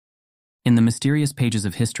In the mysterious pages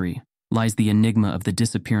of history lies the enigma of the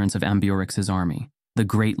disappearance of Ambiorix's army, the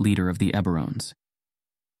great leader of the Eburones.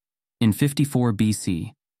 In 54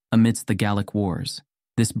 BC, amidst the Gallic Wars,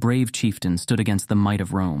 this brave chieftain stood against the might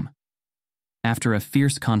of Rome. After a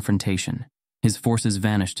fierce confrontation, his forces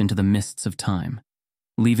vanished into the mists of time,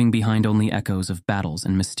 leaving behind only echoes of battles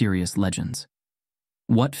and mysterious legends.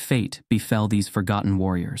 What fate befell these forgotten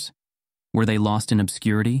warriors? Were they lost in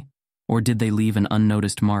obscurity, or did they leave an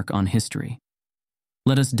unnoticed mark on history?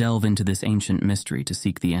 Let us delve into this ancient mystery to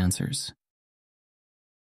seek the answers.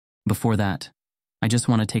 Before that, I just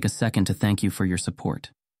want to take a second to thank you for your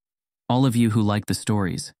support. All of you who like the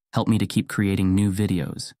stories help me to keep creating new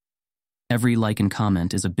videos. Every like and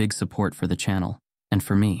comment is a big support for the channel, and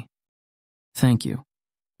for me. Thank you.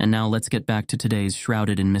 And now let's get back to today's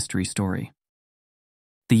shrouded in mystery story.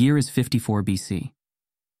 The year is 54 BC.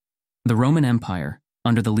 The Roman Empire,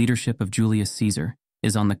 under the leadership of Julius Caesar,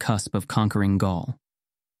 is on the cusp of conquering Gaul.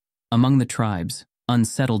 Among the tribes,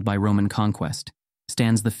 unsettled by Roman conquest,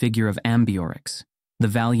 stands the figure of Ambiorix, the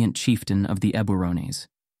valiant chieftain of the Eburones.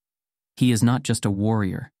 He is not just a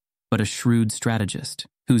warrior, but a shrewd strategist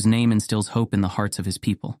whose name instills hope in the hearts of his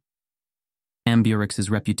people. Ambiorix's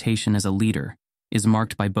reputation as a leader is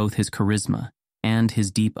marked by both his charisma and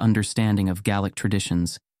his deep understanding of Gallic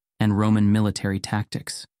traditions and Roman military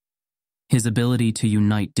tactics. His ability to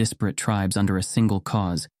unite disparate tribes under a single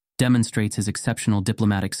cause demonstrates his exceptional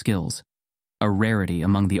diplomatic skills, a rarity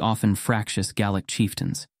among the often fractious Gallic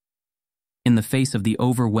chieftains. In the face of the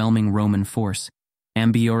overwhelming Roman force,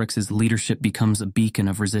 Ambiorix's leadership becomes a beacon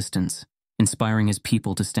of resistance, inspiring his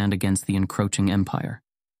people to stand against the encroaching empire.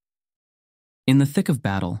 In the thick of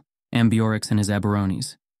battle, Ambiorix and his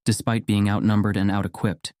Eburones, despite being outnumbered and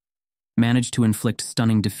out-equipped, managed to inflict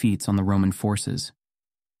stunning defeats on the Roman forces.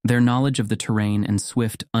 Their knowledge of the terrain and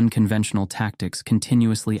swift, unconventional tactics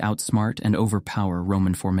continuously outsmart and overpower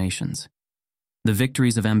Roman formations. The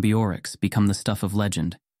victories of Ambiorix become the stuff of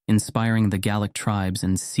legend, inspiring the Gallic tribes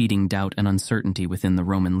and seeding doubt and uncertainty within the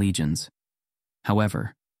Roman legions.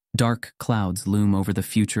 However, dark clouds loom over the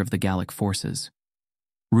future of the Gallic forces.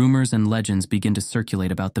 Rumors and legends begin to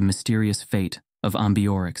circulate about the mysterious fate of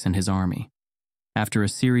Ambiorix and his army. After a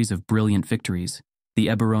series of brilliant victories, the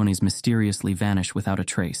Eburones mysteriously vanish without a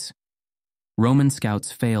trace. Roman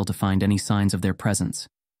scouts fail to find any signs of their presence.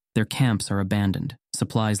 Their camps are abandoned,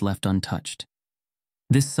 supplies left untouched.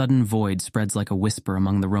 This sudden void spreads like a whisper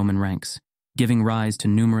among the Roman ranks, giving rise to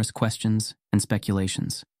numerous questions and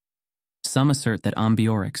speculations. Some assert that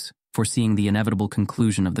Ambiorix, foreseeing the inevitable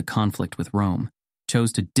conclusion of the conflict with Rome,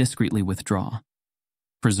 chose to discreetly withdraw,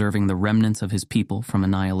 preserving the remnants of his people from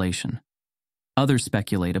annihilation. Others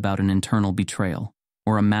speculate about an internal betrayal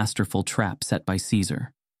or a masterful trap set by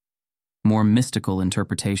Caesar. More mystical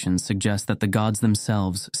interpretations suggest that the gods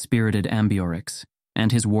themselves spirited Ambiorix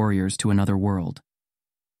and his warriors to another world,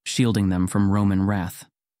 shielding them from Roman wrath.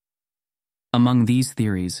 Among these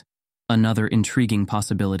theories, another intriguing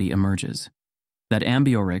possibility emerges, that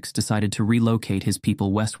Ambiorix decided to relocate his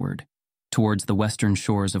people westward, towards the western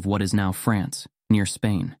shores of what is now France, near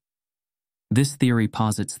Spain. This theory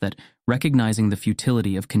posits that, recognizing the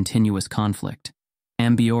futility of continuous conflict,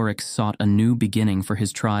 Ambiorix sought a new beginning for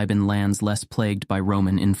his tribe in lands less plagued by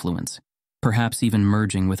Roman influence, perhaps even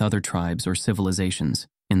merging with other tribes or civilizations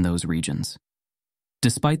in those regions.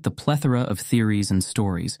 Despite the plethora of theories and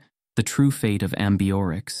stories, the true fate of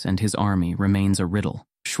Ambiorix and his army remains a riddle,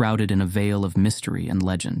 shrouded in a veil of mystery and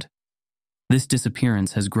legend. This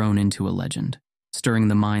disappearance has grown into a legend, stirring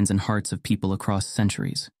the minds and hearts of people across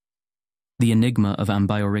centuries. The enigma of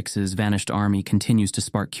Ambiorix's vanished army continues to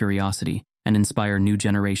spark curiosity and inspire new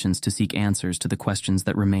generations to seek answers to the questions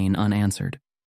that remain unanswered.